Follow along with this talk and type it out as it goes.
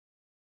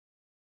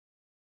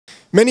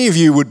Many of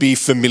you would be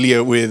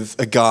familiar with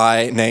a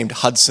guy named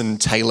Hudson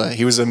Taylor.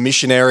 He was a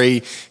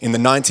missionary in the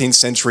 19th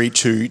century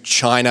to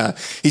China.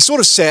 He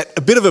sort of set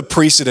a bit of a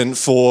precedent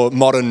for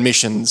modern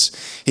missions.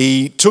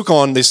 He took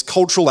on this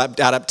cultural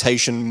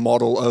adaptation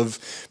model of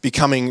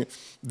becoming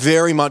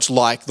very much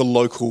like the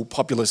local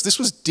populace. This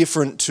was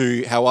different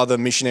to how other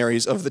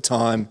missionaries of the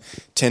time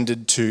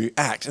tended to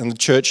act. And the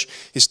church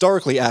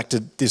historically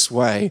acted this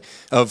way,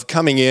 of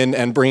coming in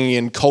and bringing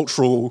in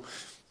cultural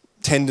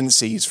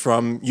tendencies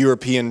from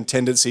European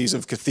tendencies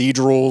of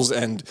cathedrals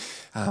and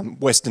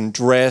Western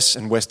dress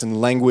and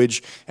Western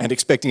language, and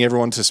expecting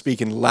everyone to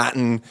speak in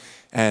Latin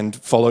and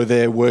follow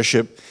their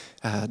worship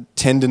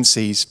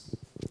tendencies.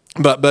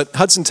 But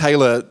Hudson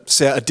Taylor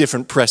set a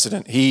different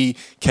precedent. He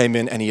came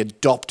in and he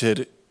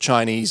adopted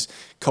Chinese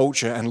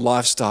culture and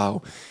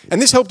lifestyle.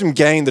 And this helped him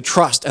gain the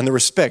trust and the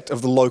respect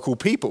of the local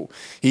people.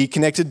 He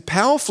connected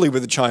powerfully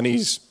with the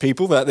Chinese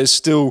people, that there's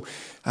still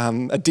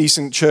a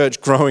decent church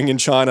growing in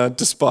China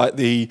despite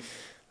the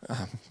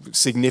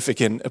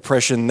significant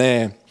oppression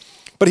there.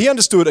 But he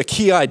understood a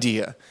key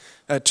idea.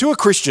 To a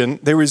Christian,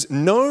 there is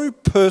no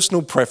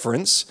personal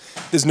preference,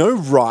 there's no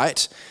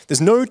right,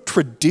 there's no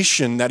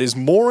tradition that is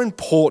more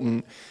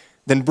important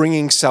than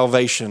bringing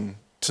salvation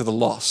to the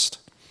lost.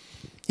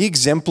 He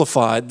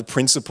exemplified the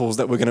principles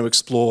that we're going to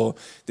explore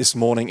this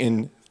morning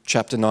in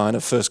chapter 9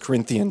 of 1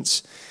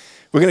 Corinthians.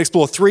 We're going to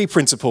explore three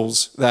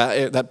principles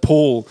that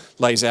Paul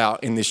lays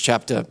out in this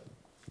chapter.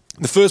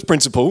 The first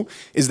principle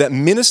is that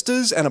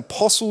ministers and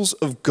apostles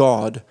of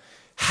God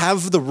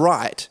have the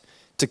right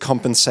to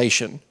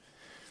compensation.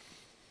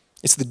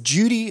 It's the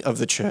duty of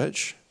the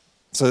church.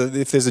 So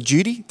if there's a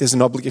duty, there's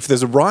an obligation. If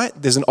there's a right,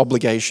 there's an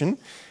obligation.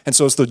 And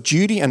so it's the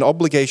duty and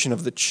obligation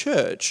of the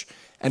church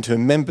and her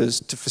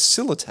members to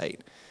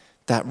facilitate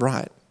that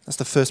right. That's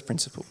the first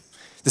principle.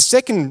 The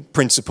second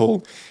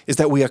principle is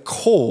that we are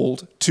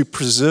called to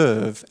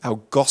preserve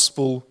our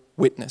gospel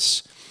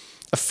witness.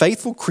 A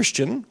faithful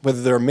Christian,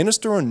 whether they're a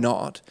minister or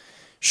not,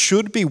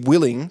 should be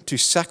willing to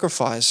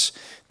sacrifice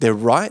their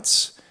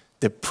rights,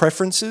 their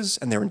preferences,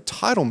 and their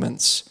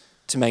entitlements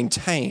to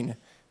maintain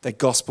their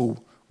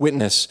gospel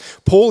witness.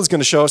 Paul is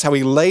going to show us how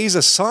he lays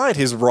aside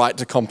his right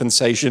to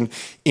compensation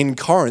in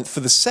Corinth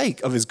for the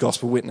sake of his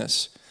gospel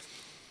witness.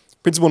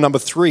 Principle number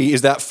 3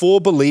 is that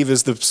for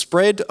believers, the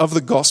spread of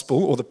the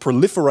gospel or the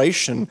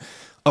proliferation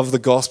of the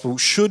gospel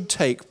should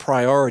take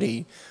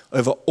priority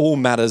over all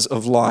matters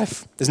of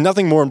life. There's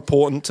nothing more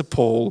important to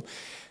Paul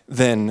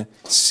than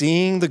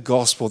seeing the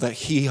gospel that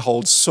he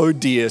holds so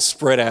dear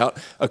spread out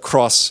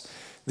across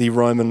the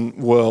Roman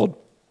world.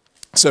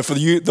 So for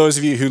those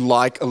of you who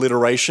like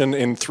alliteration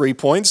in 3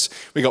 points,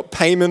 we got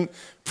payment,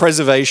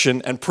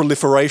 preservation, and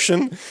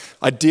proliferation.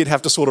 I did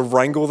have to sort of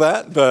wrangle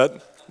that,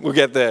 but we'll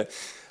get there.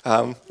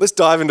 Let's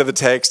dive into the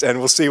text and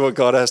we'll see what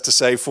God has to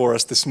say for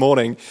us this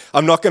morning.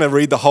 I'm not going to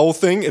read the whole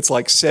thing. It's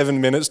like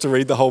 7 minutes to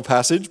read the whole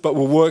passage, but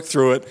we'll work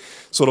through it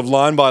sort of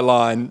line by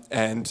line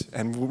and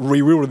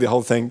we will read the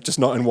whole thing, just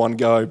not in one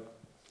go.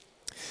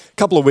 A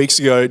couple of weeks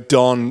ago,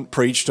 Don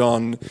preached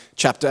on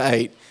chapter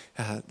 8,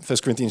 1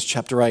 Corinthians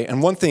chapter 8.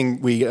 And one thing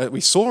we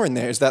saw in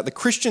there is that the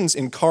Christians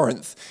in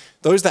Corinth,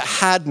 those that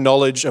had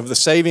knowledge of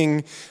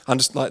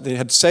they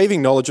had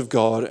saving knowledge of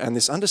God and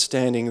this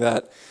understanding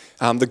that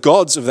the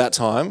gods of that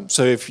time,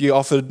 so if you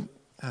offered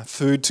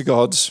food to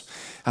gods,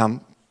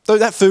 though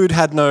that food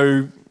had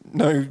no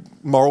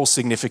moral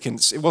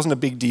significance, it wasn't a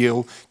big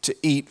deal to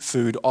eat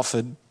food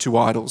offered to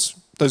idols.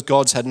 Those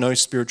gods had no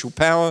spiritual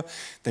power.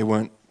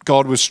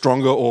 God was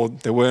stronger, or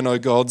there were no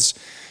gods.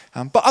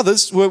 But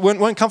others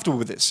weren't comfortable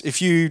with this.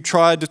 If you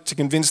tried to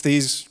convince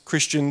these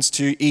Christians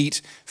to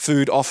eat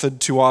food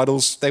offered to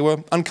idols, they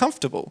were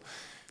uncomfortable.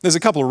 There's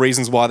a couple of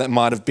reasons why that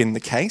might have been the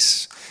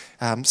case.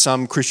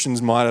 Some Christians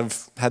might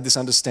have had this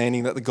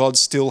understanding that the gods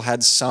still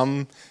had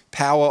some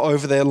power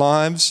over their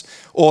lives,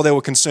 or they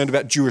were concerned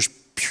about Jewish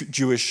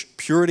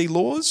purity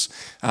laws,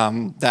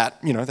 that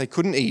they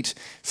couldn't eat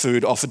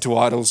food offered to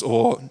idols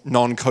or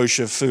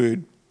non-kosher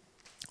food.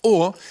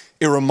 Or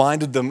it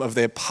reminded them of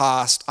their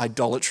past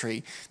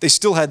idolatry. They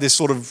still had this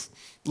sort of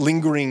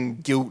lingering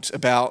guilt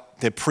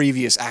about their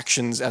previous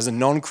actions as a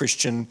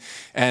non-Christian,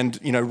 and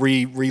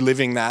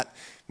reliving that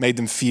made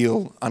them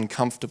feel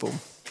uncomfortable.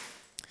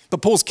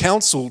 But Paul's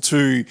counsel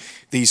to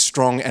these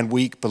strong and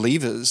weak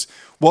believers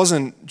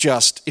wasn't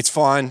just, it's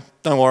fine,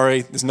 don't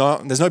worry, there's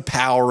no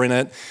power in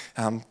it.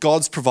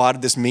 God's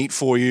provided this meat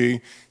for you,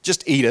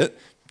 just eat it,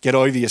 get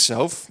over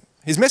yourself.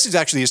 His message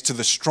actually is to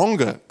the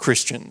stronger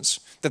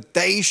Christians, that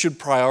they should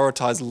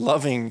prioritize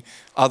loving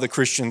other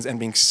Christians and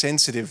being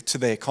sensitive to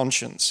their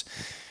conscience.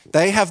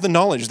 They have the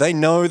knowledge. They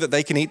know that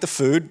they can eat the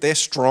food. They're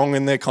strong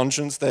in their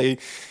conscience. They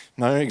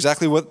know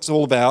exactly what it's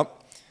all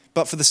about.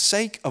 But for the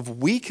sake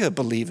of weaker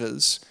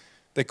believers,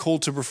 they're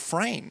called to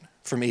refrain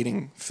from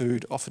eating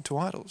food offered to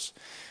idols.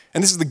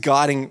 And this is the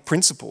guiding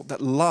principle,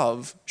 that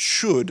love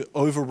should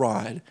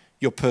override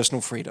your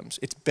personal freedoms.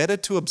 It's better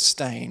to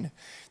abstain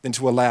than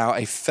to allow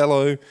a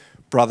fellow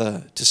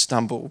brother to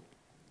stumble.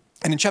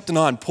 And in chapter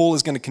 9, Paul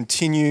is going to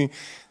continue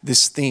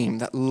this theme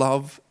that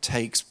love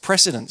takes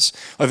precedence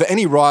over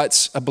any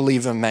rights a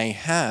believer may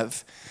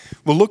have.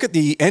 We'll look at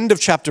the end of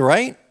chapter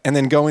 8 and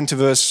then go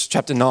into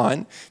chapter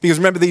 9. Because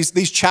remember,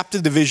 these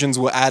chapter divisions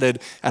were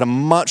added at a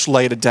much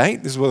later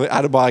date. These were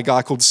added by a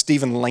guy called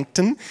Stephen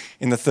Langton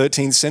in the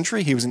 13th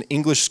century. He was an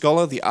English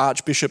scholar, the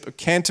Archbishop of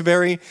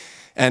Canterbury.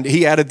 And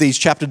he added these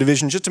chapter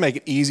divisions just to make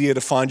it easier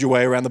to find your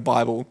way around the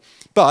Bible.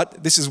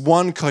 But this is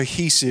one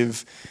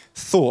cohesive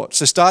thought.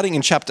 So starting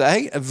in chapter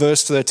 8 at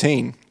verse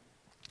 13.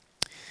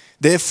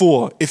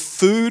 Therefore, if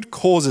food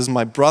causes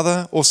my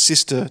brother or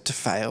sister to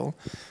fail,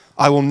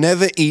 I will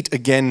never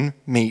again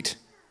eat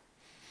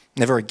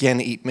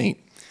meat,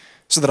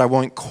 so that I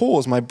won't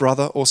cause my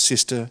brother or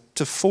sister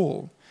to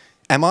fall.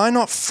 Am I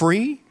not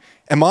free?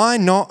 Am I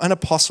not an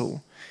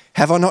apostle?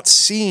 Have I not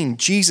seen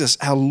Jesus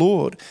our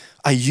Lord?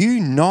 Are you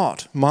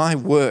not my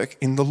work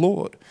in the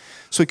Lord?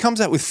 So he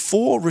comes out with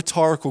 4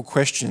 rhetorical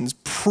questions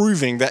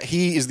proving that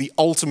he is the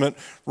ultimate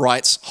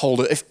rights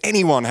holder. If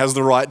anyone has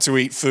the right to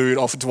eat food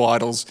offered to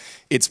idols,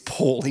 it's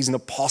Paul. He's an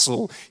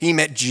apostle. He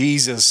met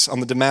Jesus on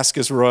the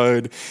Damascus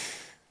Road.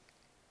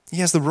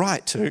 He has the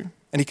right to.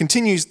 And he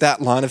continues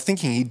that line of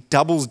thinking. He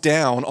doubles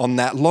down on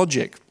that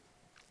logic.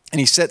 And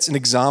he sets an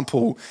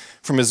example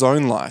from his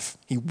own life.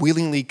 He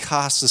willingly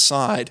casts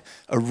aside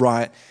a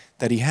right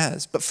that he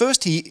has. But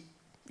first he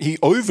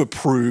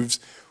overproves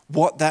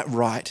what that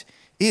right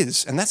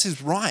is, and that's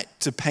his right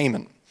to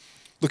payment.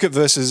 Look at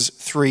verses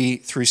 3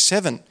 through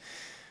 7.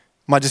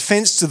 My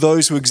defense to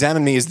those who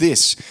examine me is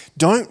this: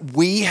 don't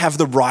we have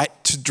the right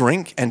to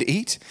drink and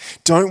eat?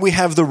 Don't we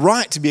have the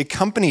right to be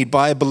accompanied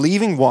by a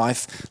believing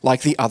wife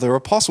like the other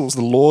apostles,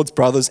 the Lord's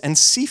brothers, and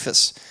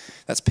Cephas?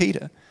 That's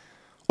Peter.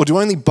 Or do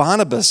only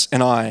Barnabas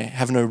and I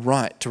have no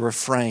right to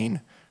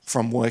refrain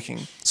from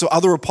working? So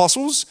other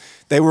apostles,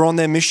 they were on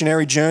their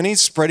missionary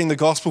journeys, spreading the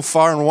gospel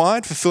far and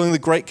wide, fulfilling the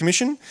Great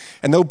Commission,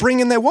 and they'll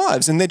bring in their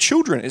wives and their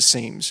children, it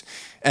seems.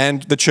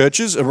 And the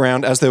churches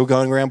around, as they were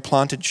going around,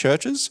 planted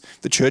churches,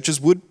 the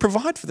churches would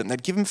provide for them.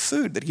 They'd give them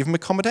food, they'd give them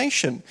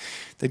accommodation,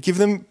 they'd give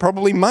them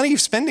probably money,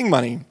 spending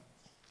money.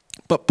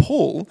 But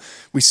Paul,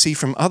 we see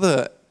from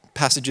other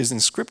passages in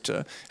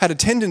Scripture, had a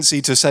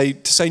tendency to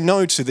say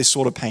no to this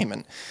sort of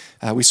payment.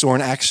 We saw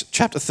in Acts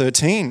chapter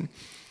 13,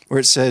 where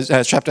it says,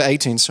 chapter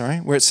 18,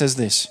 where it says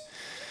this: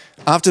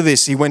 after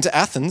this, he went to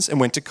Athens and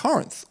went to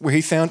Corinth, where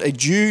he found a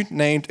Jew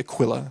named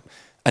Aquila,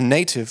 a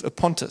native of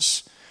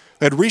Pontus,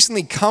 who had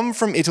recently come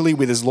from Italy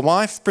with his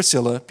wife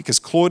Priscilla, because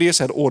Claudius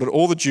had ordered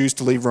all the Jews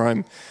to leave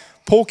Rome.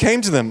 Paul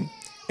came to them,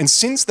 and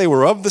since they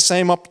were of the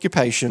same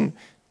occupation,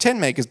 tent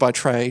makers by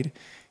trade,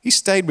 he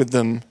stayed with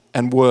them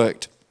and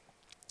worked.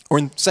 Or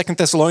in 2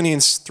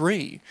 Thessalonians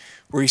 3,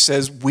 where he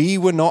says, we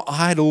were not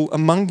idle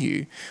among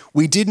you.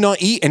 We did not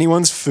eat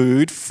anyone's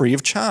food free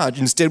of charge.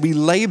 Instead, we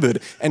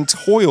labored and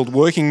toiled,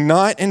 working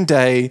night and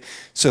day,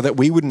 so that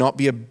we would not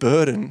be a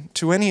burden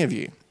to any of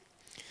you.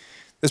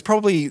 There's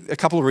probably a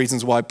couple of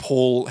reasons why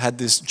Paul had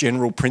this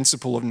general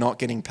principle of not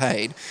getting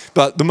paid,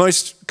 but the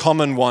most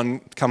common one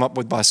come up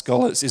with by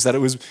scholars is that it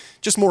was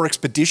just more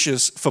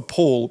expeditious for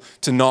Paul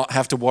to not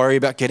have to worry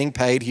about getting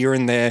paid here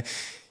and there.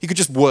 He could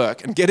just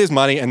work and get his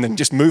money and then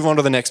just move on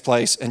to the next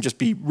place and just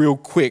be real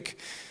quick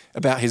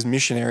about his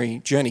missionary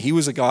journey. He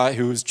was a guy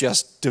who was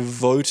just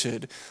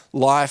devoted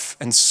life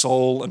and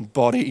soul and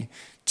body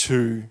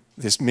to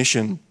this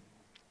mission.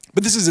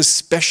 But this is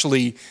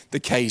especially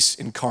the case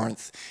in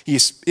Corinth.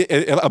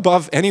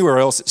 Above anywhere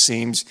else, it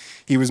seems,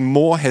 he was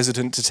more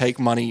hesitant to take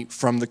money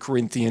from the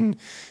Corinthian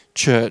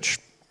church.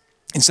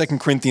 In 2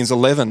 Corinthians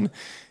 11,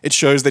 it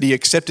shows that he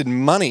accepted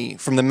money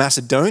from the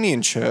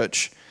Macedonian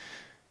church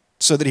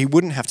so that he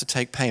wouldn't have to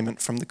take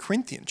payment from the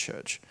Corinthian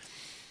church.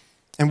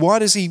 And why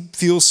does he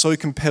feel so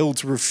compelled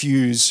to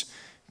refuse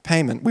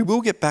payment? We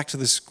will get back to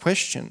this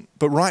question,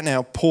 but right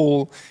now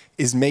Paul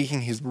is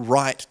making his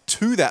right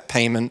to that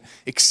payment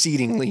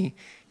exceedingly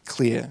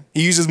clear.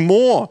 He uses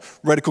more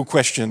rhetorical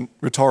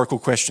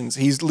questions.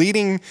 He's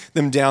leading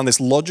them down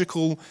this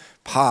logical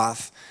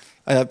path.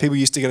 People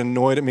used to get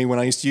annoyed at me when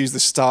I used to use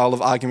this style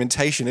of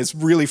argumentation. It's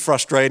really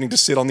frustrating to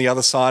sit on the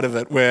other side of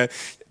it, where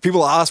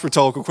people ask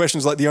rhetorical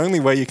questions like the only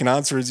way you can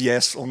answer is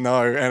yes or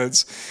no, and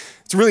it's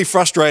a really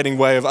frustrating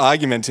way of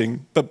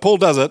argumenting, but Paul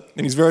does it,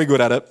 and he's very good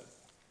at it.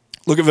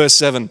 Look at verse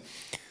 7.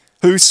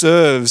 Who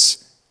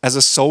serves as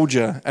a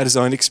soldier at his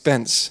own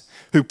expense?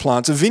 Who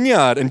plants a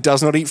vineyard and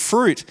does not eat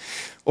fruit?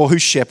 Or who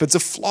shepherds a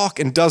flock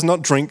and does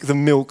not drink the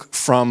milk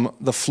from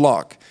the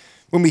flock?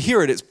 When we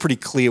hear it, it's pretty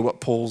clear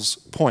what Paul's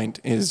point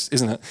is,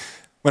 isn't it?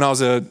 When I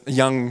was a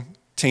young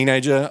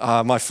teenager,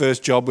 my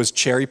first job was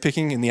cherry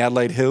picking in the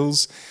Adelaide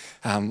Hills.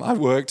 I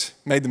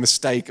made the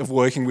mistake of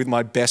working with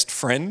my best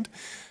friend,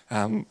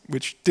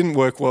 which didn't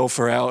work well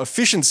for our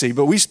efficiency,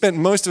 but we spent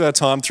most of our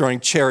time throwing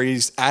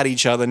cherries at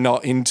each other,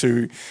 not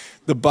into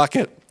the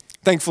bucket.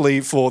 Thankfully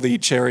for the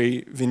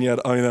cherry vineyard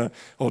owner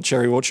or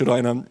cherry orchard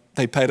owner,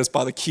 they paid us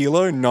by the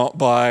kilo, not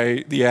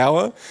by the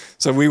hour.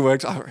 So it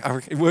worked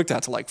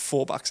out to like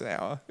 $4 an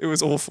hour. It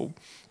was awful.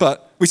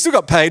 But we still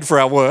got paid for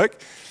our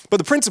work. But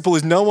the principle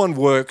is no one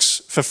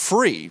works for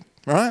free.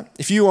 right?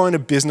 If you own a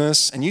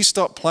business and you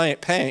stop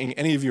paying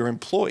any of your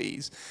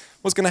employees,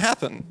 what's going to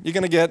happen? You're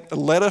going to get a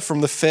letter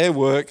from the Fair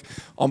Work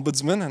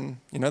Ombudsman, and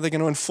they're going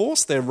to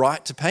enforce their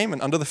right to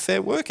payment under the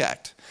Fair Work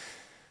Act.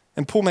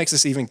 And Paul makes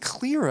this even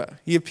clearer.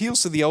 He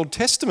appeals to the Old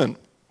Testament.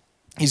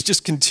 He's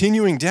just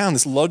continuing down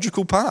this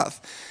logical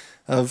path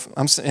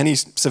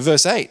so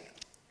verse 8.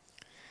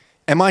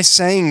 Am I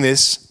saying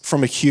this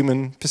from a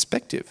human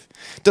perspective?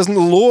 Doesn't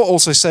the law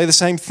also say the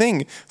same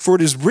thing? For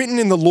it is written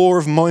in the law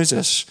of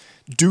Moses,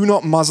 do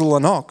not muzzle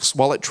an ox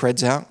while it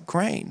treads out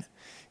grain.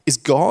 Is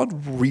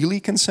God really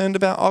concerned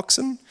about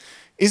oxen?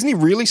 Isn't he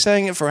really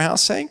saying it for our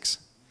sakes?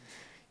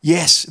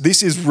 Yes,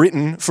 this is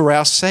written for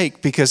our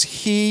sake, because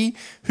he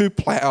who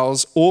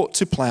plows ought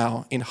to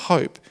plow in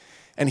hope,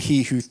 and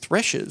he who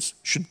threshes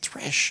should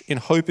thresh in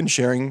hope in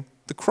sharing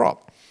the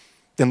crop.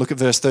 Then look at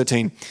verse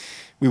 13.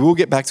 We will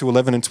get back to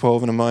 11 and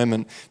 12 in a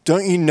moment.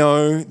 Don't you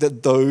know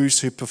that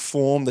those who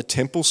perform the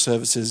temple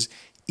services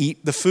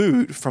eat the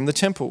food from the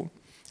temple,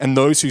 and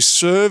those who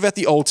serve at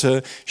the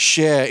altar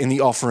share in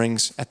the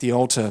offerings at the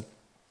altar?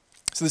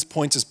 So this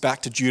points us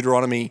back to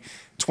Deuteronomy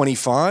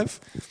 25.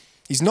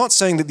 He's not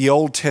saying that the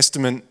Old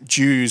Testament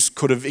Jews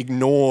could have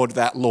ignored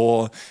that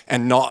law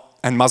and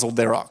muzzled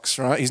their ox,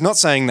 right? He's not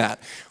saying that.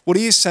 What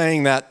he is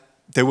saying that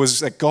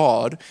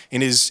God,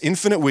 in his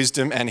infinite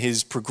wisdom and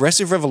his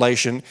progressive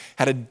revelation,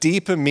 had a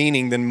deeper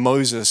meaning than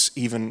Moses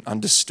even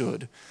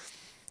understood.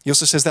 He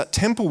also says that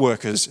temple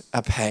workers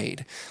are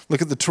paid.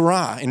 Look at the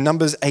Torah in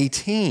Numbers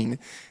 18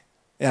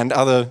 and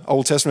other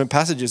Old Testament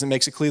passages. It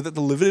makes it clear that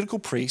the Levitical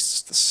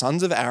priests, the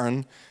sons of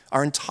Aaron,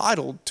 are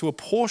entitled to a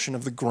portion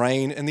of the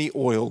grain and the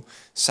oil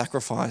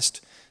sacrificed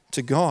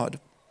to God.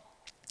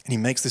 And he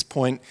makes this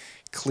point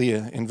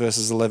clear in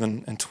verses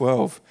 11 and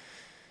 12.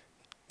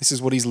 This is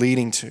what he's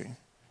leading to.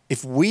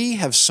 If we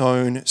have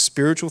sown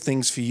spiritual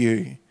things for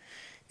you,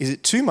 is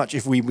it too much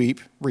if we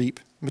reap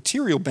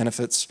material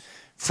benefits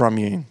from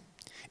you?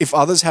 If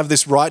others have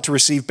this right to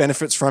receive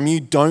benefits from you,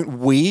 don't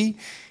we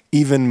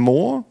even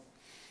more?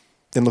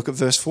 Then look at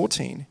verse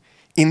 14.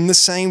 In the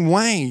same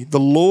way, the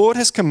Lord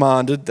has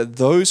commanded that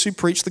those who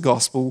preach the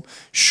gospel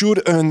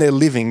should earn their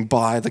living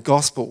by the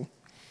gospel.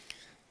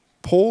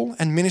 Paul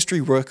and ministry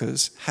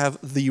workers have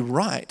the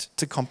right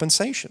to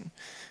compensation.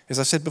 As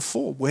I said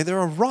before, where there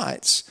are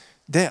rights,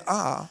 there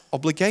are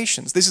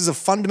obligations. This is a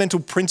fundamental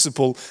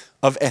principle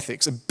of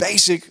ethics, a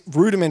basic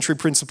rudimentary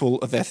principle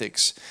of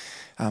ethics.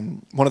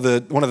 One of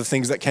the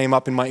things that came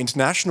up in my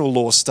international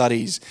law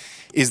studies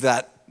is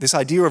that this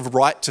idea of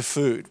right to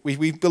food.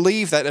 We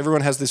believe that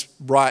everyone has this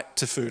right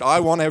to food. I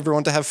want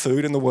everyone to have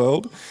food in the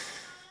world.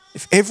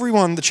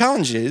 The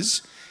challenge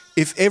is,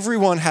 if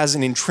everyone has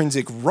an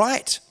intrinsic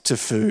right to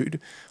food,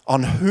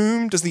 on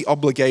whom does the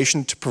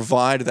obligation to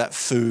provide that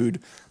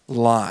food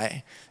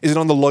lie? Is it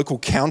on the local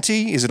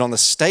county? Is it on the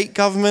state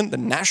government, the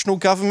national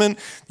government,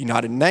 the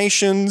United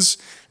Nations?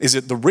 Is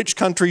it the rich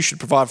country should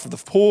provide for the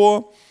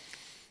poor?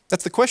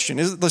 That's the question.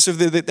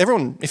 If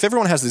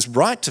everyone has this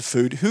right to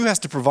food, who has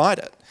to provide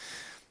it?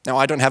 Now,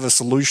 I don't have a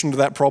solution to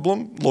that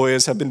problem.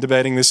 Lawyers have been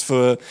debating this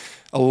for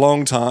a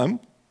long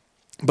time.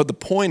 But the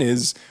point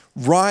is,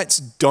 rights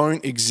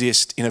don't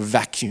exist in a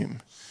vacuum.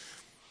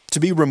 To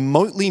be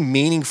remotely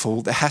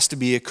meaningful, there has to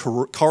be a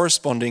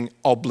corresponding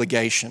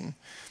obligation.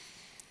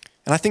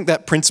 And I think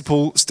that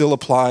principle still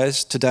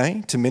applies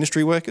today to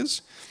ministry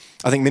workers.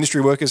 I think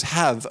ministry workers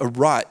have a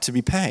right to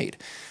be paid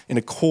in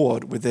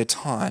accord with their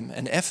time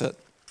and effort.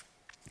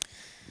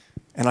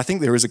 And I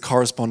think there is a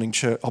corresponding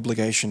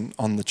obligation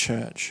on the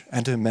church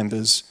and her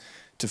members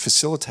to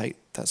facilitate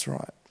that's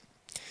right.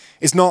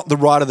 It's not the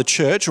right of the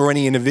church or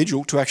any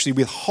individual to actually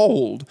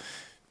withhold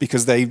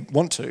because they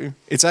want to.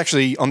 It's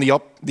actually on the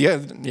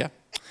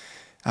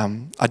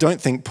I don't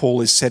think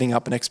Paul is setting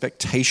up an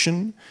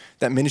expectation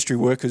that ministry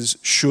workers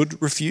should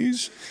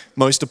refuse.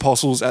 Most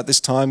apostles at this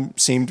time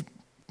seemed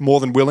more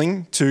than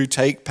willing to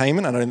take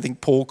payment. I don't think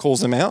Paul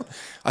calls them out.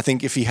 I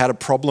think if he had a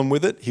problem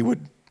with it, he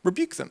would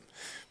rebuke them.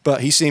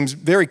 But he seems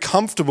very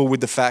comfortable with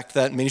the fact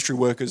that ministry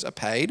workers are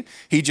paid.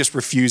 He just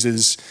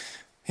refuses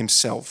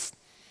himself.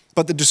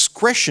 But the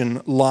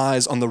discretion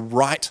lies on the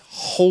right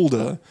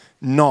holder,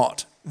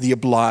 not the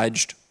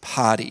obliged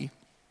party.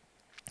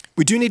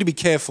 We do need to be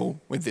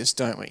careful with this,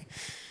 don't we?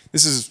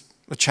 This is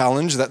a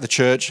challenge that the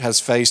church has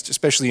faced,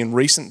 especially in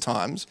recent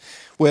times,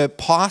 where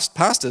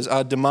pastors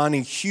are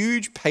demanding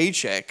huge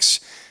paychecks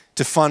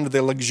to fund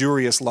their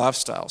luxurious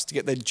lifestyles, to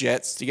get their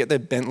jets, to get their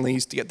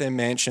Bentleys, to get their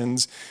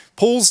mansions.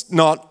 Paul's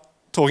not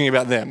talking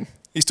about them.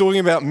 He's talking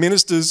about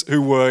ministers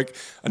who work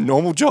a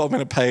normal job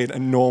and are paid a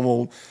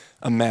normal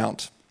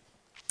amount.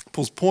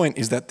 Paul's point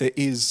is that there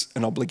is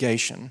an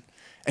obligation,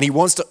 and he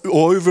wants to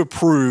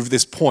overprove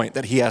this point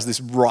that he has this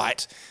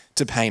right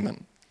to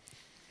payment.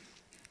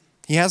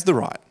 He has the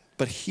right,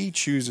 but he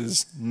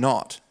chooses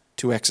not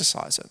to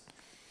exercise it.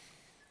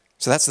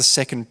 So that's the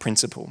second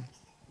principle.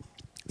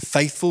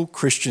 Faithful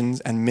Christians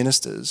and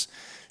ministers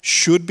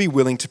should be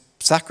willing to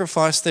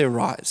sacrifice their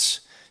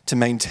rights to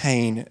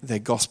maintain their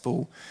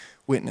gospel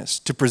witness,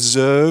 to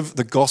preserve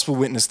the gospel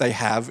witness they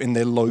have in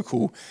their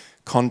local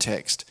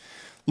context.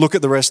 Look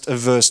at the rest of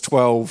verse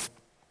 12.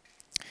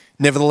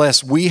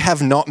 Nevertheless, we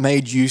have not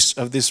made use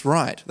of this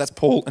right. That's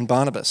Paul and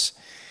Barnabas.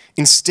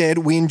 Instead,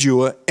 we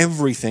endure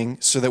everything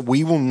so that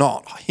we will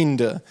not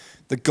hinder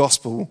the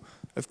gospel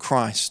of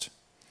Christ.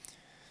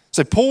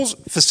 So Paul's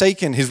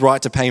forsaken his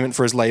right to payment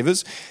for his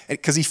labors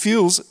because he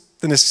feels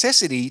the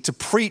necessity to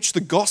preach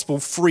the gospel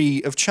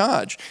free of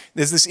charge.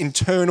 There's this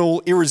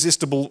internal,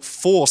 irresistible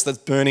force that's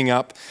burning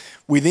up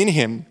within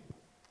him.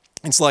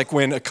 It's like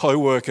when a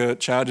co-worker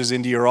charges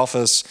into your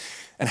office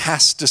and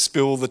has to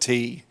spill the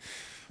tea.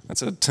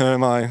 That's a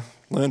term I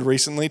learned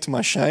recently to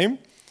my shame.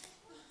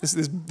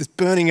 This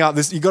burning up,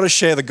 you've got to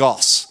share the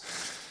goss.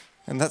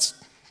 And that's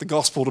the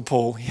gospel to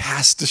Paul. He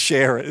has to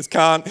share it.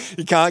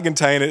 He can't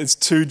contain it. It's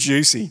too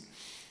juicy.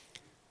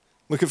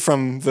 Look at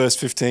from verse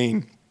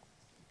 15.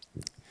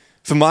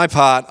 For my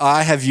part,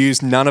 I have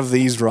used none of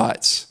these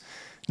rights,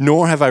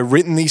 nor have I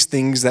written these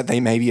things that they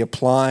may be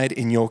applied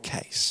in your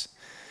case.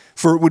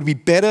 For it would be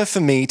better for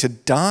me to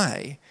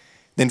die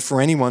than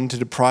for anyone to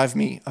deprive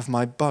me of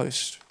my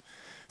boast.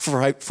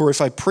 For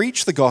if I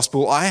preach the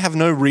gospel, I have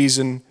no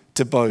reason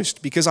to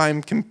boast, because I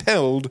am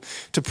compelled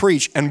to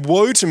preach. And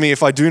woe to me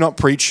if I do not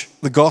preach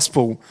the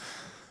gospel.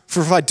 For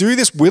if I do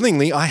this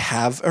willingly, I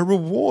have a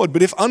reward.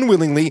 But if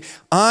unwillingly,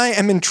 I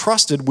am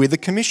entrusted with a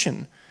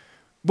commission.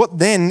 What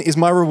then is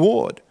my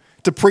reward?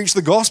 To preach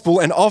the gospel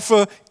and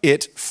offer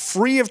it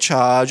free of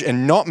charge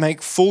and not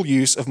make full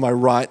use of my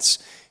rights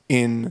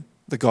in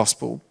the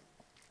gospel.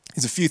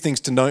 There's a few things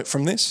to note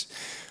from this.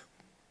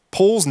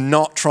 Paul's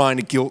not trying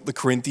to guilt the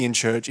Corinthian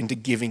church into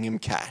giving him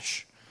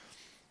cash.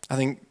 I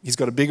think he's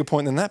got a bigger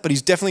point than that, but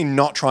he's definitely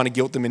not trying to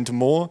guilt them into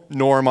more,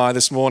 nor am I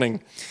this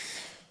morning.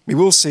 We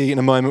will see in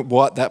a moment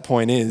what that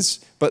point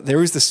is, but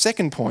there is the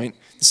second point,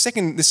 the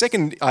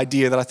second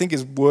idea that I think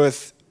is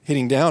worth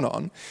hitting down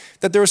on,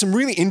 that there are some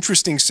really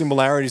interesting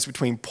similarities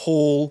between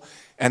Paul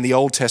and the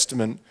Old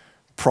Testament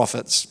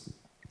prophets.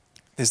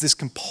 There's this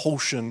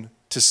compulsion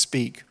to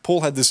speak.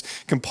 Paul had this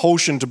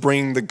compulsion to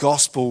bring the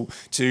gospel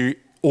to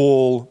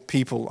all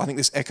people. I think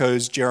this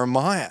echoes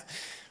Jeremiah,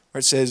 where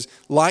it says,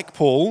 like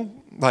Paul,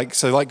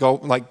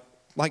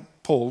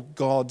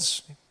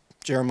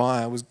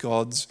 Jeremiah was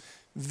God's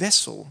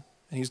vessel.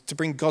 And he's to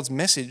bring God's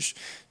message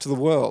to the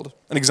world.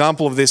 An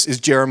example of this is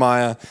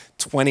Jeremiah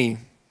 20,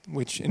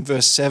 which in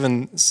verse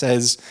 7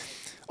 says,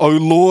 O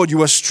Lord,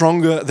 you are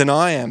stronger than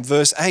I am.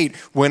 Verse 8,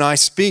 when I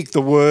speak,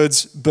 the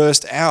words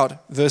burst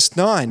out. Verse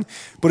 9,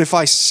 but if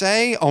I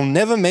say I'll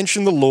never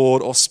mention the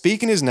Lord or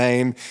speak in his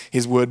name,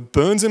 his word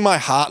burns in my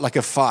heart like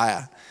a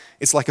fire.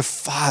 It's like a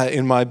fire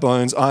in my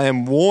bones. I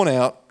am worn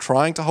out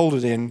trying to hold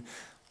it in.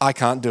 I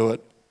can't do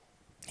it.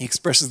 He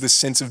expresses this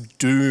sense of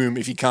doom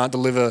if he can't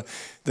deliver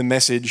the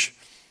message.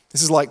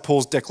 This is like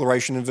Paul's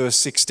declaration in verse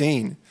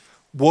 16.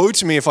 Woe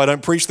to me if I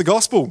don't preach the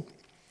gospel.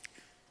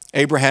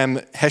 Abraham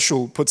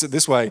Heschel puts it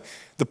this way.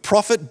 The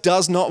prophet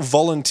does not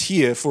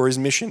volunteer for his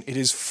mission. It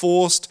is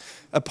forced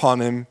upon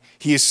him.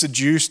 He is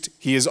seduced.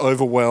 He is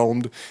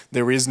overwhelmed.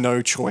 There is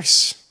no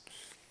choice.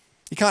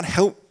 He can't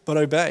help but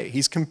obey.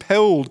 He's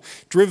compelled,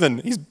 driven.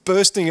 He's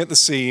bursting at the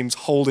seams,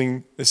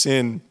 holding this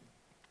in.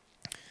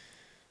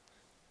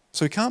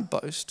 So he can't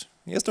boast.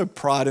 He has no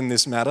pride in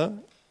this matter.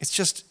 It's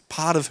just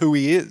part of who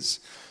he is.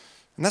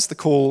 And that's the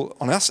call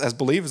on us as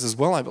believers as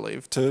well, I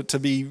believe, to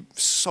be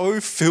so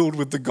filled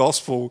with the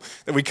gospel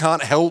that we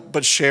can't help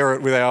but share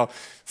it with our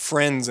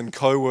friends and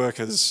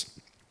co-workers.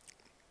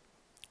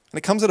 And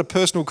it comes at a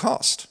personal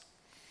cost.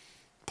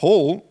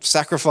 Paul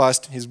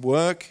sacrificed his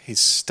work, his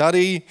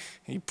study,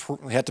 he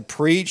had to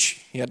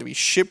preach, he had to be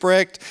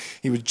shipwrecked,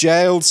 he was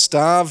jailed,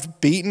 starved,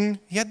 beaten.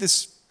 He had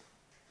this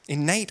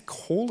innate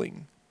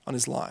calling on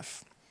his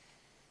life.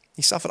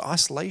 He suffered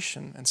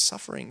isolation and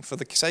suffering for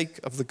the sake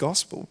of the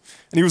gospel.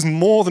 And he was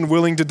more than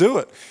willing to do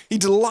it. He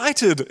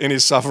delighted in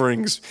his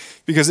sufferings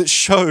because it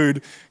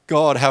showed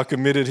God how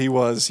committed he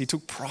was. He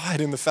took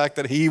pride in the fact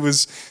that he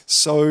was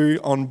so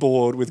on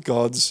board with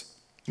God's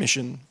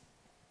mission.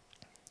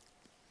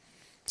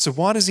 So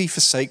why does he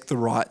forsake the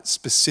right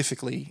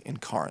specifically in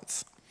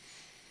Corinth?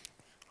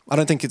 I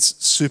don't think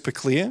it's super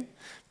clear,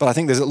 but I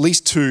think there's at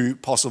least two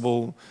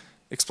possible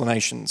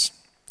explanations.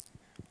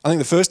 I think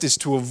the first is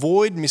to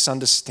avoid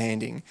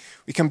misunderstanding.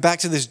 We come back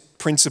to this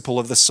principle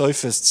of the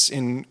sophists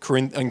in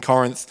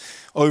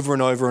Corinth over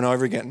and over and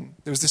over again.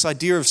 There was this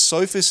idea of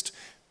sophist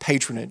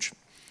patronage.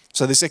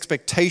 So this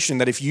expectation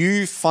that if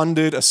you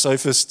funded a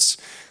sophist's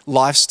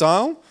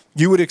lifestyle,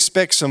 you would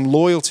expect some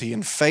loyalty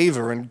and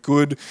favor and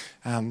good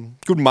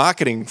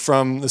marketing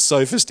from the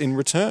sophist in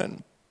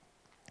return.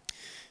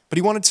 But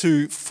he wanted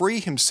to free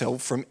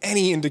himself from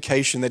any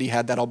indication that he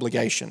had that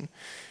obligation.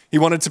 He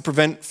wanted to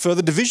prevent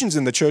further divisions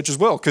in the church as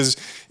well, because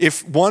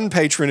if one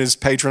patron is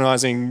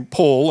patronizing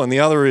Paul and the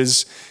other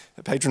is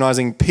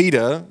patronizing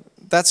Peter,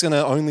 that's going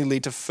to only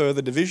lead to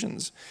further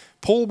divisions.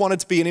 Paul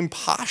wanted to be an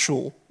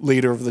impartial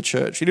leader of the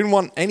church. He didn't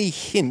want any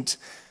hint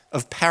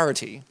of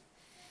parity.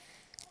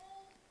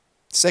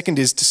 Second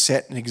is to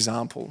set an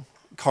example.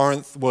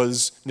 Corinth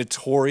was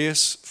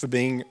notorious for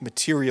being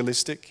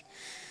materialistic.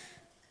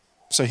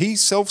 So he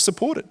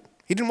self-supported.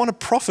 He didn't want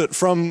to profit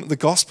from the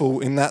gospel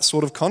in that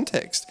sort of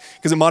context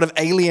because it might have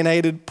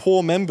alienated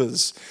poor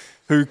members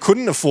who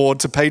couldn't afford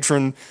to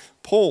patron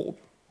Paul.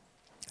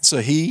 So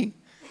he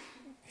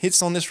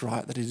hits on this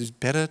right that it is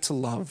better to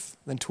love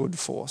than to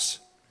enforce.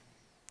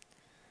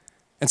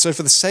 And so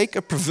for the sake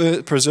of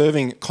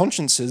preserving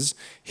consciences,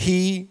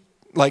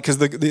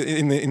 because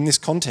in this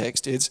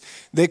context, it's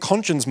their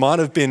conscience might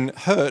have been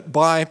hurt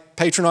by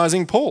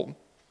patronizing Paul.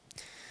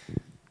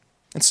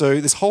 And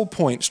so this whole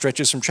point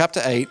stretches from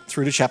chapter 8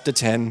 through to chapter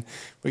 10.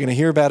 We're going to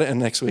hear about it in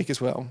next week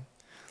as well.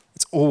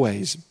 It's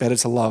always better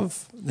to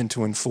love than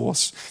to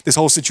enforce. This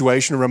whole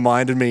situation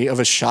reminded me of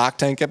a Shark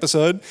Tank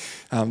episode.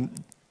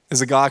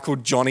 There's a guy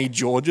called Johnny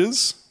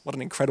Georges, what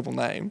an incredible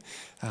name,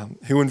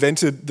 who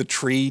invented the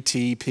tree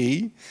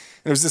TP. And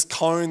it was this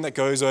cone that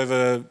goes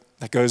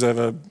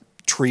over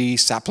tree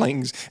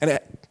saplings, and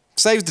it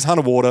saves a ton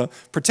of water,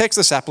 protects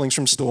the saplings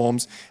from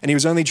storms, and he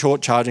was only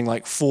charging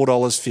like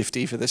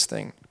 $4.50 for this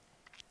thing.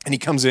 And he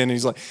comes in and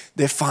he's like,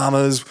 they're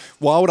farmers,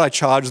 why would I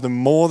charge them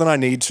more than I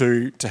need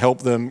to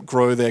help them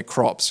grow their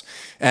crops?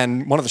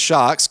 And one of the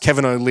sharks,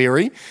 Kevin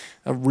O'Leary,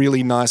 a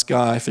really nice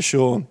guy for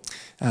sure,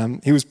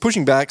 he was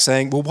pushing back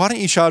saying, well, why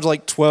don't you charge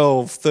like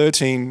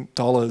 $12,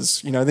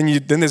 $13? You know,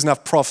 then there's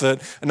enough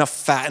profit, enough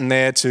fat in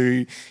there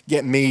to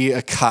get me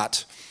a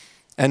cut.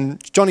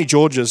 And Johnny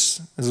Georges,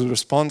 as a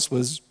response,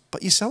 was,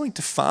 but you're selling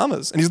to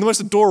farmers. And he's the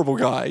most adorable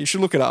guy. You should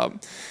look it up.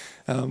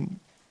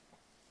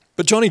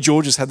 But Johnny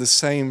Georges had the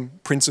same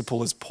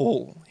principle as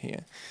Paul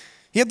here.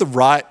 He had the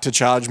right to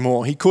charge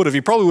more. He could have.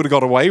 He probably would have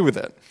got away with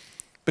it.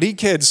 But he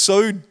cared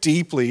so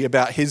deeply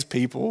about his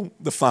people,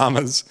 the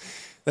farmers,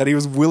 that he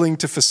was willing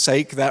to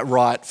forsake that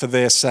right for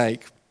their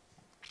sake.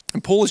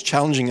 And Paul is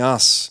challenging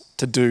us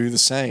to do the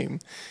same,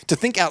 to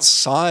think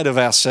outside of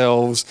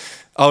ourselves,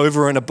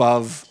 over and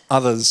above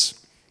others,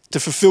 to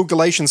fulfill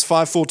Galatians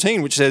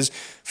 5:14, which says,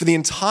 for the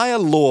entire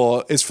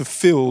law is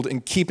fulfilled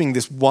in keeping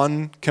this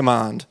one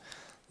command: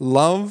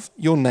 love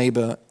your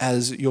neighbor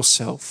as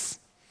yourself.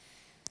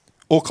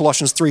 Or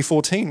Colossians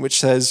 3:14, which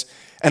says,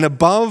 and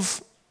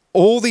above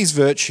all these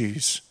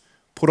virtues,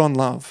 put on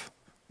love,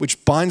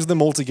 which binds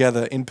them all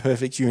together in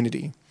perfect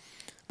unity.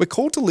 We're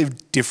called to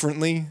live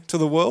differently to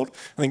the world.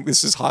 I think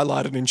this is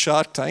highlighted in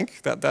Shark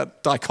Tank,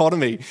 that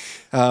dichotomy.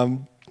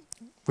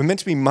 We're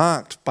meant to be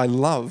marked by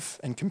love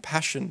and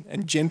compassion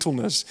and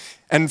gentleness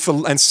and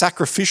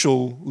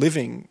sacrificial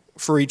living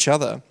for each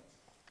other.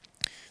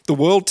 The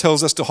world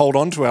tells us to hold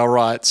on to our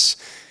rights,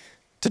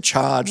 to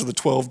charge the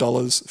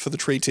 $12 for the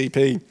tree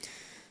TP,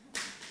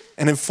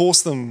 and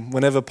enforce them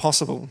whenever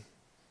possible.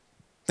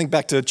 Think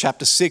back to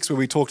chapter 6 where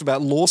we talked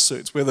about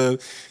lawsuits, where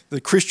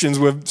the Christians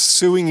were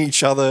suing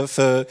each other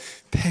for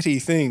petty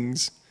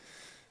things.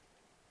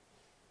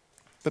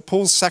 But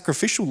Paul's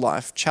sacrificial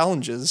life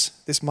challenges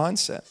this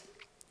mindset.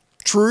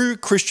 True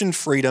Christian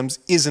freedoms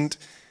is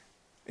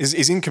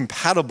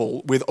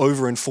incompatible with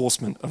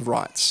over-enforcement of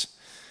rights.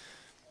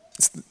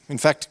 In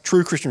fact,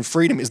 true Christian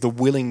freedom is the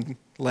willing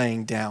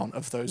laying down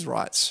of those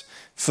rights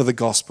for the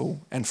gospel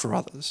and for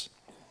others.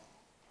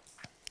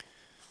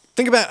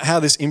 Think about how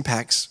this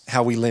impacts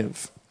how we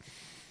live.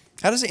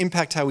 How does it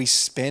impact how we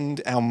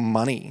spend our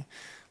money?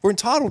 We're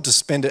entitled to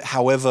spend it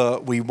however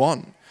we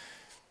want.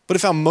 But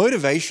if our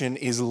motivation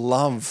is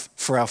love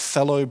for our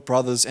fellow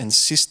brothers and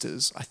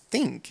sisters, I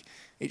think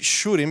it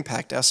should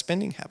impact our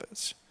spending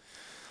habits.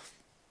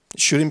 It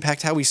should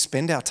impact how we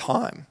spend our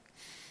time.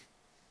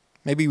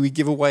 Maybe we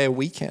give away a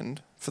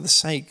weekend for the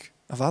sake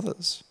of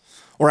others.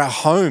 Or our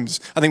homes.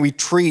 I think we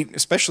treat,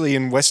 especially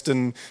in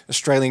Western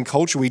Australian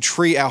culture, we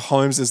treat our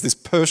homes as this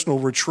personal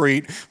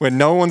retreat where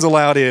no one's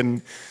allowed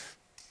in.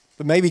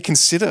 But maybe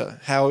consider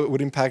how it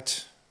would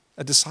impact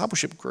a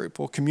discipleship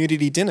group or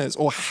community dinners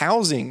or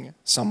housing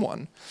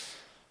someone.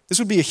 This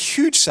would be a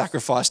huge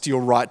sacrifice to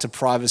your right to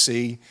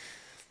privacy,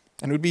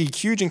 and it would be a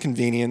huge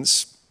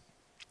inconvenience.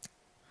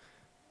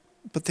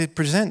 But it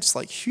presents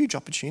like huge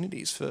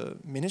opportunities for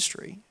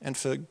ministry and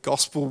for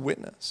gospel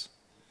witness.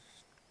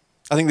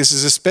 I think this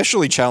is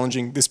especially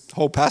challenging, this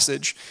whole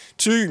passage,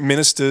 to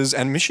ministers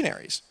and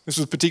missionaries. This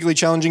was particularly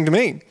challenging to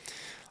me.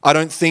 I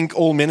don't think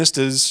all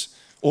ministers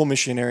or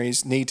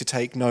missionaries need to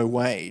take no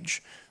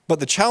wage. But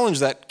the challenge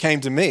that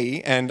came to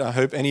me, and I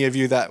hope any of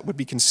you that would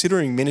be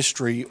considering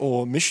ministry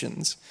or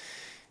missions,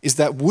 is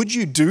that would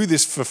you do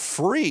this for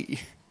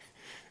free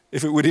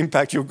if it would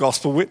impact your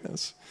gospel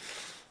witness?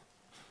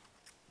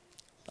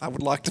 I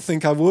would like to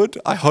think I would.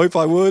 I hope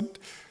I would.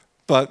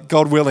 But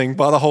God willing,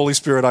 by the Holy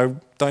Spirit, I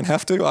don't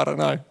have to. I don't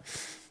know.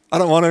 I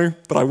don't want to,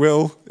 but I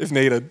will if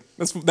needed.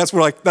 That's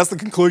the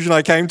conclusion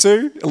I came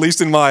to, at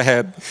least in my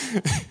head.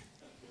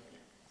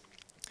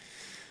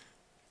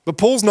 But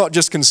Paul's not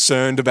just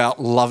concerned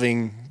about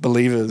loving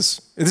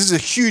believers. This is a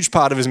huge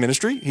part of his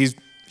ministry. He's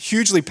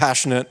hugely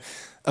passionate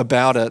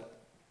about it.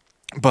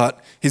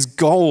 But his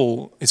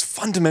goal, his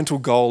fundamental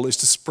goal, is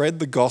to spread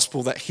the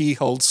gospel that he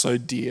holds so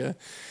dear.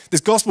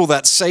 This gospel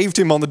that saved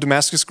him on the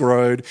Damascus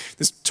Road.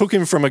 This took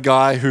him from a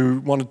guy who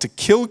wanted to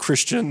kill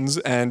Christians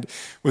and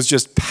was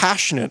just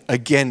passionate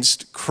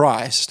against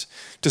Christ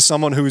to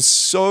someone who is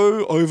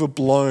so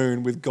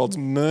overblown with God's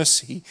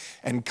mercy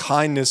and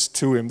kindness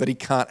to him that he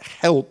can't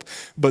help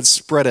but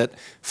spread it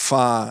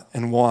far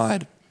and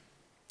wide.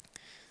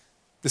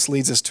 This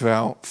leads us to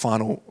our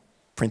final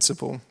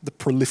principle, the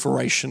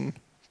proliferation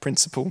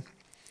principle.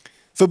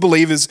 For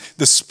believers,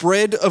 the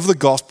spread of the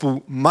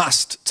gospel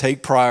must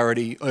take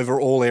priority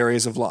over all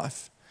areas of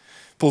life.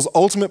 Paul's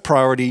ultimate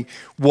priority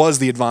was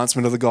the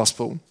advancement of the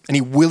gospel, and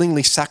he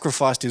willingly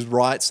sacrificed his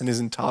rights and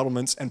his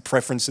entitlements and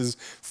preferences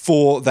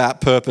for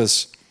that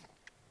purpose.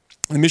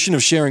 The mission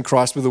of sharing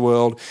Christ with the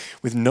world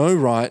with no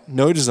right,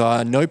 no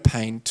desire, no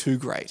pain too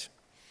great.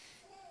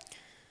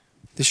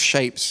 This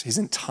shapes his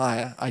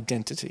entire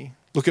identity.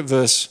 Look at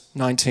verse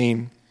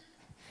 19.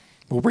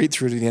 We'll read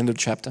through to the end of the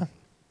chapter.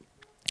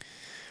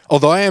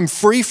 Although I am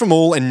free from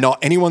all and not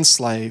anyone's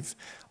slave,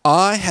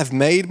 I have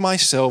made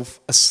myself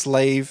a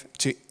slave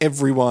to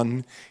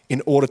everyone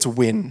in order to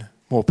win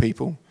more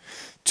people.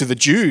 To the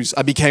Jews,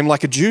 I became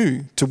like a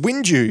Jew to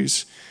win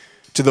Jews.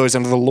 To those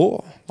under the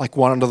law, like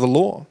one under the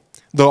law.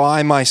 Though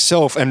I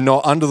myself am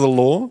not under the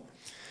law,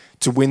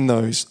 to win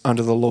those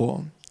under the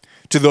law.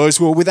 To those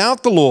who are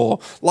without the law,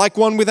 like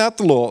one without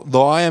the law.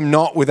 Though I am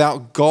not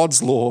without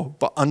God's law,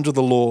 but under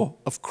the law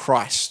of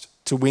Christ,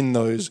 to win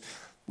those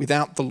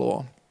without the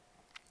law.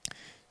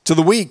 To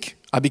the weak,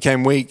 I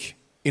became weak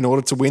in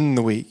order to win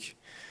the weak.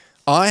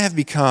 I have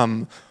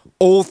become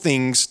all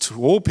things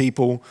to all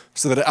people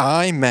so that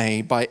I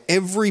may, by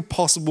every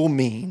possible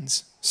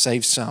means,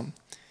 save some.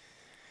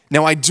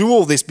 Now I do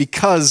all this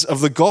because of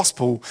the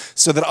gospel,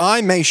 so that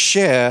I may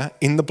share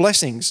in the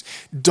blessings.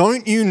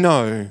 Don't you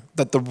know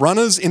that the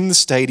runners in the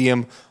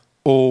stadium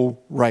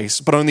all race,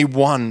 but only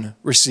one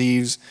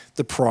receives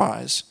the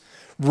prize?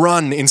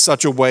 Run in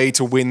such a way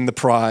to win the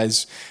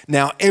prize.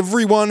 Now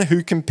everyone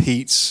who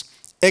competes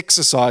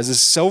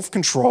exercises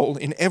self-control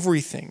in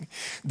everything.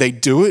 They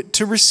do it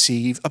to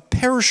receive a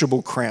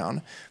perishable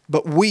crown,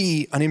 but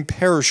we an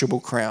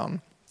imperishable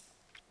crown.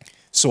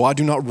 So I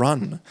do not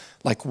run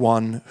like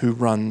one who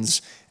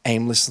runs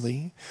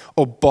aimlessly,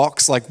 or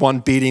box like one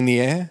beating the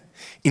air.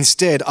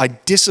 Instead, I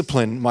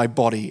discipline my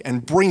body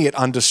and bring it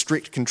under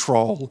strict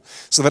control,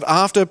 so that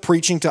after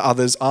preaching to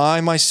others,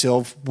 I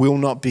myself will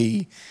not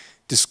be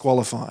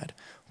disqualified.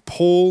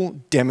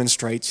 Paul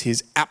demonstrates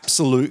his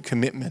absolute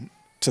commitment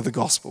to the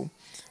gospel.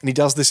 And he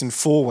does this in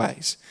 4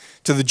 ways.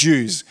 To the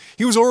Jews,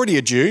 he was already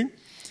a Jew,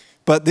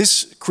 but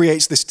this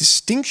creates this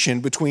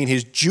distinction between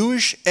his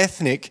Jewish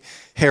ethnic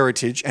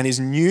heritage and his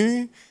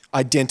new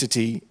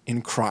identity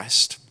in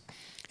Christ.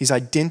 His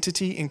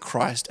identity in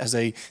Christ as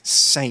a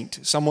saint,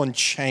 someone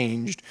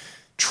changed,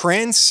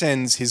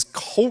 transcends his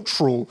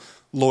cultural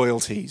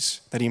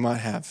loyalties that he might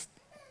have.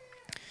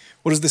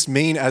 What does this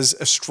mean as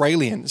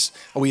Australians?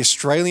 Are we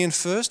Australian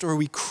first or are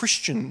we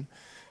Christian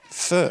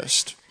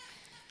first?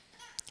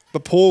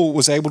 But Paul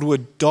was able to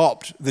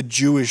adopt the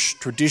Jewish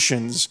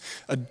traditions,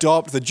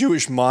 adopt the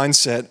Jewish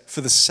mindset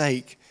for the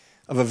sake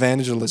of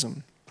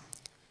evangelism.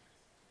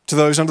 To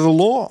those under the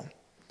law,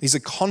 these are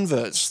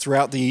converts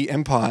throughout the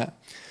empire.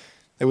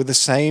 They were the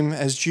same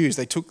as Jews.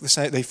 They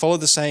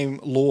followed the same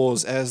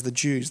laws as the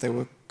Jews. They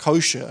were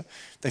kosher.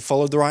 They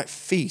followed the right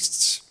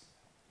feasts.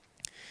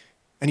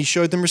 And he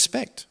showed them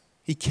respect.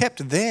 He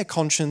kept their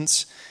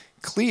conscience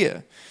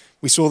clear.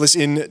 We saw this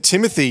in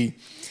Timothy,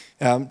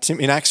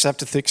 in Acts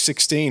chapter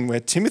 16, where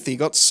Timothy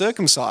got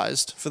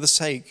circumcised for the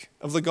sake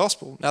of the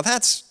gospel. Now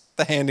that's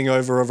the handing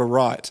over of a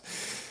right.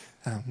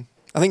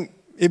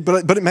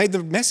 But it made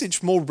the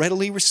message more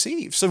readily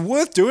received. So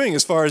worth doing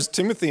as far as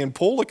Timothy and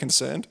Paul are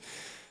concerned.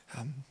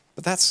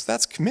 But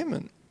that's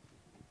commitment.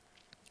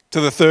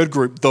 To the third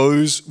group,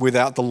 those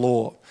without the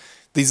law.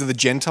 These are the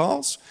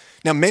Gentiles.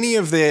 Now many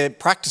of their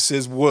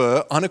practices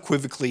were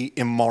unequivocally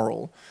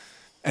immoral.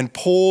 And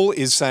Paul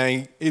is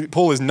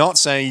not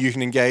saying you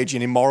can engage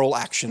in immoral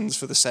actions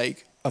for the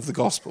sake of the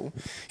gospel.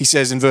 He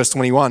says in verse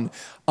 21,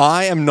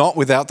 I am not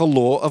without the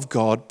law of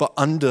God, but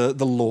under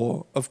the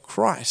law of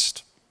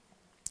Christ.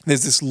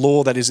 There's this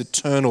law that is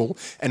eternal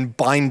and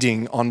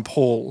binding on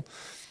Paul.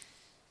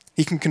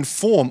 He can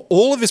conform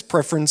all of his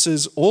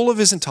preferences, all of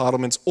his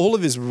entitlements, all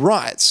of his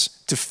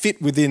rights to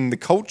fit within the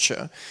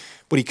culture.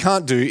 What he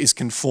can't do is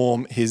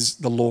conform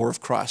the law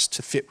of Christ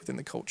to fit within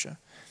the culture.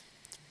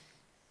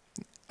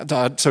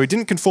 So he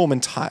didn't conform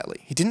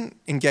entirely. He didn't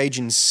engage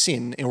in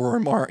sin or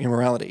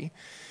immorality,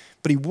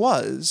 but he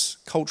was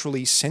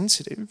culturally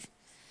sensitive.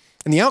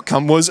 And the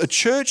outcome was a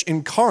church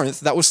in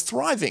Corinth that was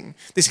thriving.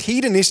 This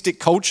hedonistic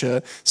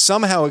culture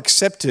somehow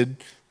accepted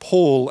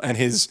Paul and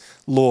his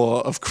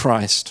law of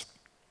Christ.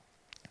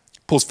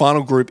 Paul's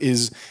final group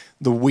is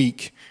the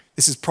weak.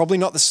 This is probably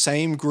not the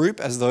same group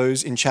as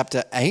those in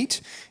chapter 8.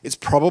 It's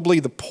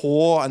probably the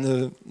poor and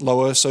the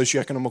lower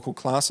socioeconomical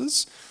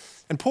classes.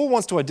 And Paul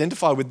wants to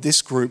identify with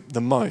this group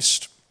the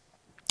most.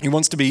 He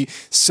wants to be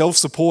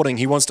self-supporting.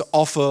 He wants to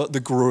offer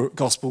the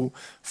gospel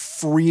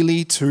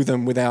freely to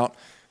them without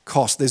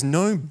cost. There's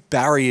no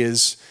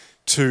barriers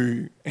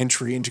to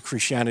entry into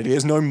Christianity.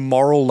 There's no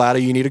moral ladder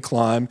you need to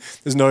climb.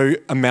 There's no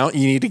amount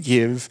you need to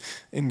give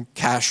in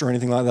cash or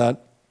anything like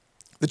that.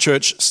 The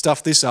church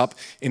stuffed this up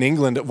in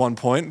England at one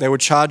point. They were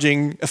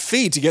charging a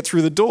fee to get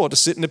through the door to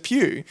sit in a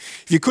pew.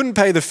 If you couldn't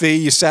pay the fee,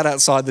 you sat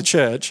outside the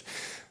church.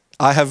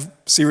 I have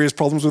serious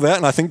problems with that,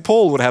 and I think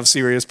Paul would have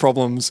serious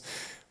problems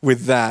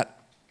with that.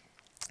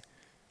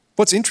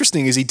 What's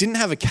interesting is he didn't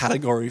have a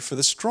category for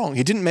the strong.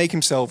 He didn't make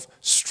himself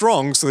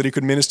strong so that he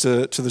could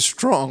minister to the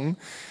strong,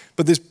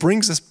 but this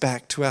brings us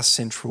back to our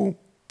central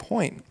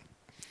point.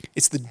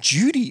 It's the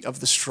duty of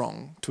the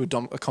strong to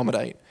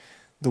accommodate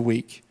the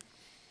weak.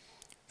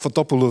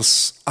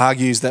 Fotopoulos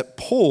argues that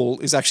Paul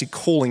is actually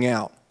calling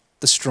out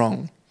the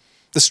strong.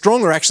 The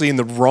strong are actually in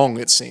the wrong,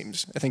 it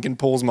seems, I think in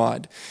Paul's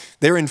mind.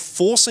 They're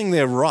enforcing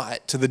their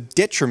right to the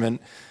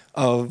detriment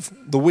of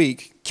the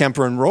weak.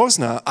 Kemper and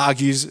Rosner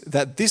argues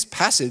that this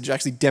passage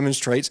actually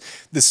demonstrates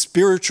the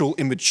spiritual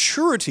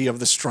immaturity of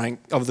the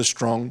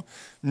strong,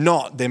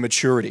 not their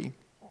maturity.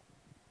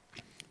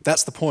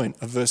 That's the point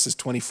of verses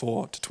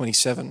 24 to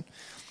 27.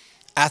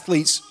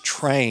 Athletes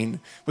train,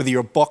 whether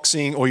you're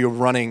boxing or you're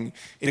running,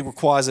 it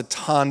requires a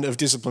ton of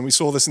discipline. We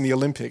saw this in the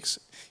Olympics.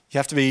 You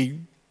have to be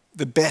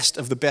the best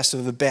of the best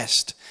of the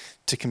best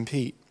to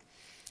compete.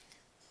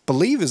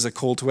 Believers are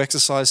called to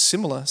exercise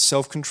similar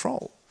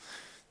self-control,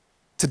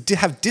 to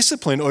have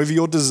discipline over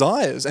your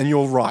desires and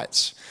your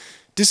rights,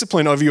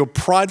 discipline over your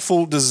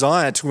prideful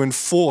desire to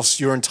enforce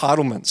your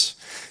entitlements,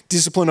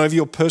 discipline over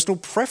your personal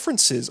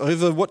preferences,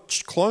 over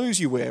what clothes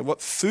you wear,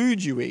 what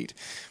food you eat,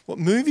 what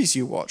movies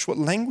you watch, what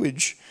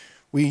language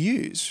we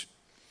use.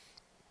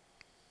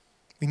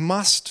 We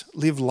must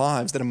live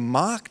lives that are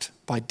marked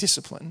by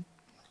discipline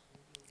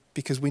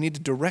because we need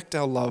to direct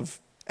our love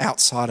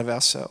outside of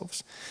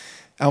ourselves.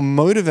 Our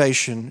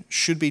motivation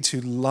should be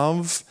to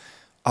love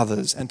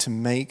others and to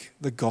make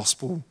the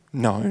gospel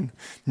known,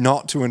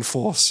 not to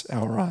enforce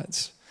our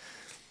rights.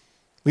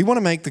 We want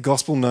to make the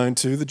gospel known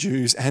to the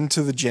Jews and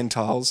to the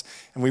Gentiles,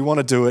 and we want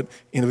to do it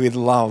with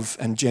love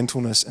and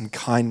gentleness and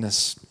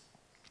kindness,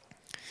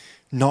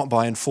 not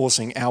by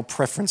enforcing our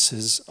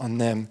preferences on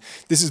them.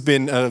 This has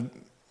been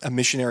a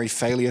missionary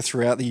failure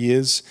throughout the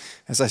years,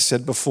 as I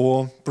said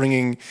before,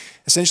 bringing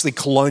essentially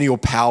colonial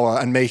power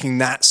and making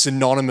that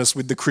synonymous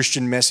with the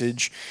Christian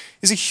message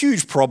is a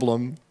huge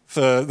problem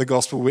for the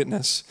gospel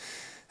witness.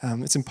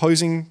 It's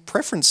imposing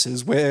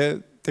preferences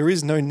where there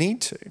is no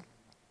need to.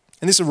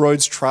 And this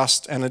erodes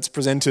trust, and it's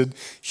presented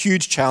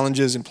huge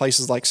challenges in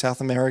places like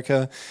South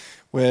America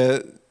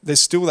where there's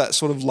still that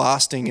sort of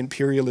lasting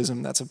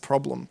imperialism that's a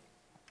problem.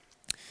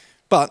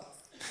 But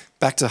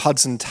back to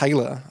Hudson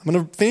Taylor. I'm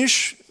going to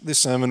finish this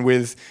sermon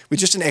with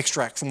just an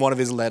extract from one of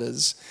his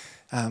letters.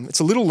 It's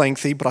a little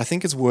lengthy, but I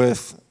think it's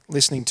worth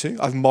listening to.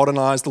 I've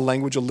modernized the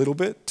language a little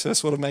bit to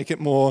sort of make it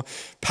more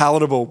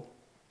palatable.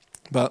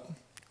 But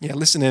yeah,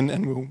 listen in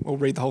and we'll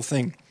read the whole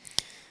thing.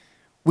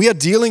 We are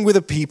dealing with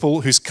a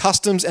people whose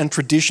customs and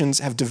traditions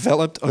have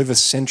developed over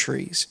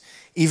centuries,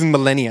 even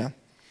millennia.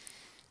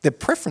 Their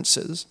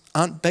preferences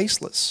aren't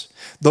baseless.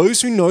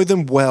 Those who know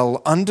them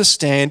well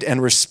understand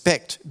and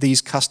respect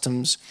these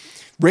customs,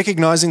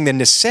 recognizing their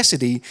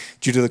necessity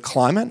due to the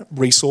climate,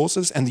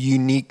 resources, and the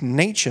unique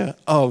nature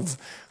of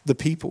the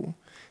people.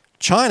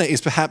 China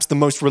is perhaps the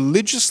most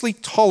religiously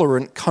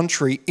tolerant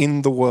country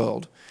in the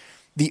world.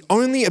 The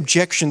only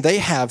objection they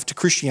have to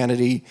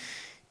Christianity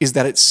is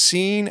that it's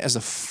seen as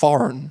a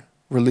foreign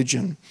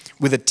religion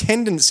with a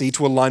tendency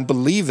to align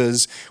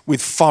believers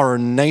with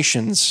foreign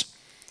nations.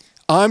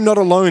 I'm not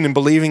alone in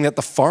believing that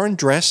the foreign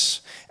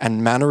dress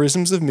and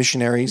mannerisms of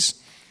missionaries,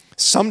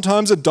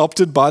 sometimes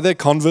adopted by their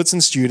converts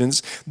and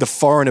students, the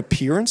foreign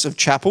appearance of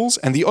chapels,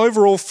 and the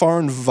overall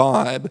foreign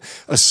vibe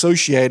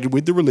associated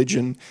with the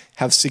religion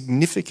have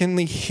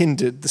significantly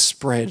hindered the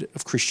spread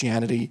of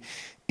Christianity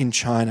in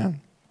China.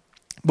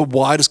 But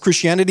why does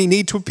Christianity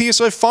need to appear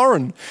so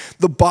foreign?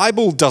 The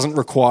Bible doesn't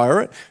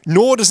require it,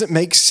 nor does it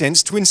make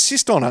sense to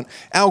insist on it.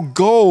 Our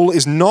goal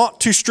is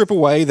not to strip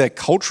away their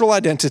cultural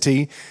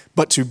identity,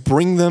 but to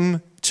bring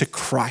them to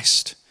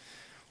Christ.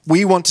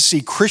 We want to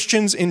see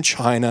Christians in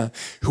China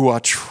who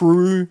are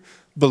true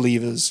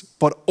believers,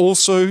 but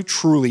also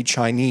truly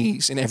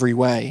Chinese in every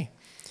way.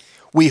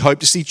 We hope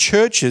to see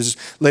churches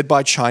led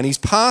by Chinese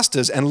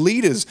pastors and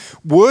leaders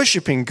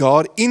worshiping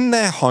God in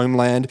their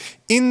homeland,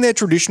 in their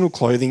traditional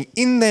clothing,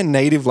 in their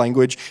native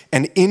language,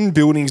 and in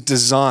buildings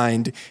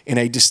designed in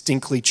a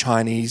distinctly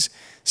Chinese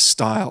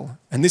style.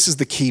 And this is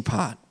the key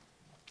part.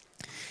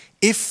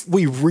 If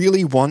we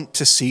really want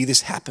to see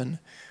this happen,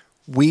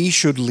 we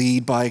should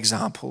lead by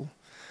example.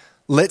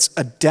 Let's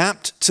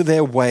adapt to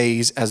their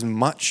ways as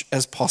much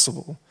as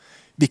possible,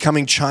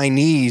 becoming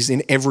Chinese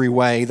in every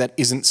way that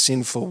isn't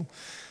sinful,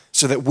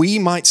 so that we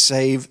might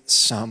save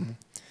some.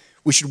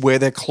 We should wear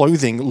their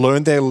clothing,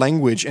 learn their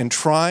language, and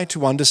try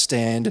to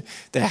understand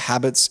their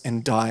habits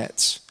and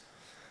diets.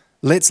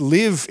 Let's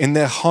live in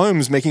their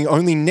homes, making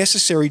only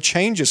necessary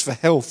changes for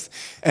health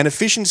and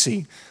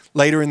efficiency.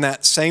 Later in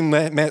that same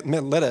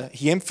letter,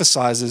 he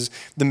emphasizes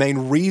the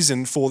main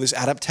reason for this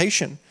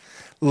adaptation.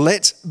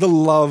 Let the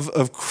love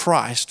of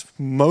Christ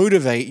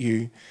motivate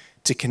you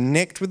to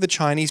connect with the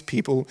Chinese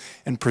people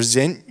and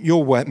present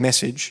your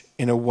message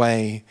in a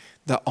way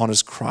that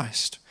honors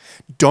Christ.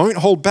 Don't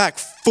hold back.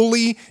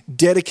 Fully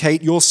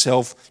dedicate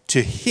yourself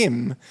to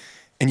him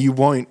and you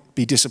won't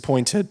be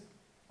disappointed.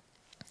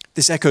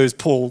 This echoes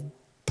Paul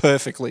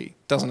perfectly,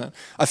 doesn't it?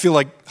 I feel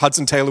like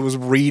Hudson Taylor was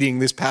reading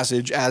this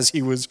passage as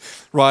he was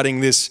writing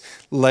this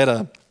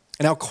letter.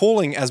 And our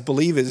calling as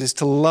believers is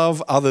to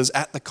love others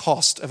at the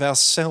cost of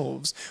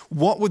ourselves.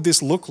 What would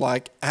this look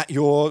like at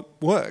your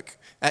work,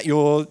 at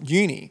your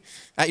uni,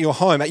 at your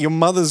home, at your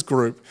mother's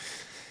group?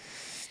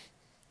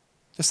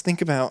 Just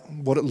think about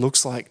what it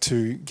looks like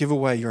to give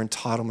away your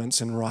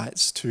entitlements and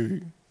rights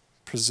to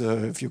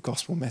preserve your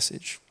gospel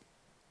message,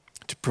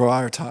 to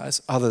prioritize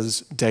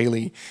others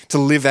daily, to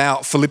live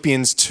out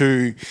Philippians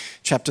 2,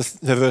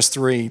 verse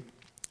 3.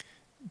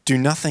 Do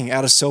nothing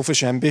out of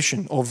selfish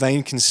ambition or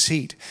vain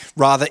conceit.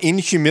 Rather, in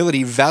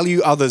humility,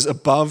 value others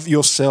above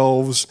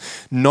yourselves,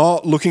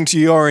 not looking to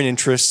your own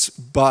interests,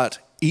 but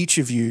each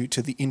of you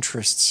to the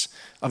interests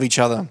of each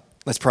other.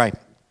 Let's pray.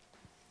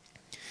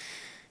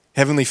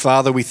 Heavenly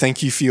Father, we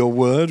thank you for your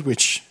word,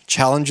 which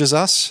challenges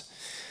us.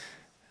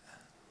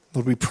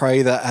 Lord, we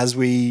pray that as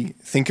we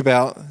think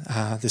about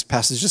this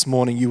passage this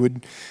morning, you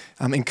would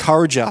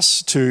encourage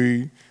us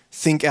to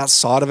think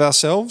outside of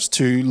ourselves,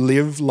 to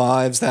live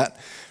lives that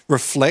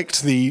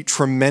reflect the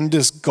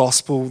tremendous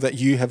gospel that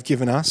you have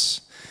given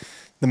us,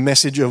 the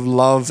message of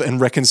love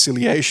and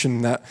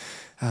reconciliation that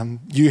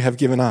you have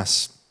given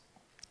us.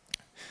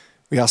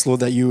 We ask, Lord,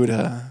 that you would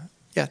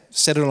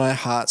set it on our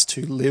hearts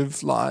to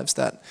live lives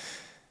that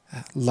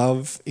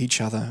love each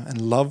other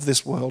and love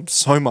this world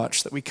so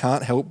much that we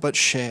can't help but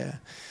share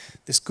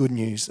this good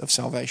news of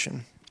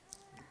salvation.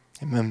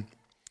 Amen.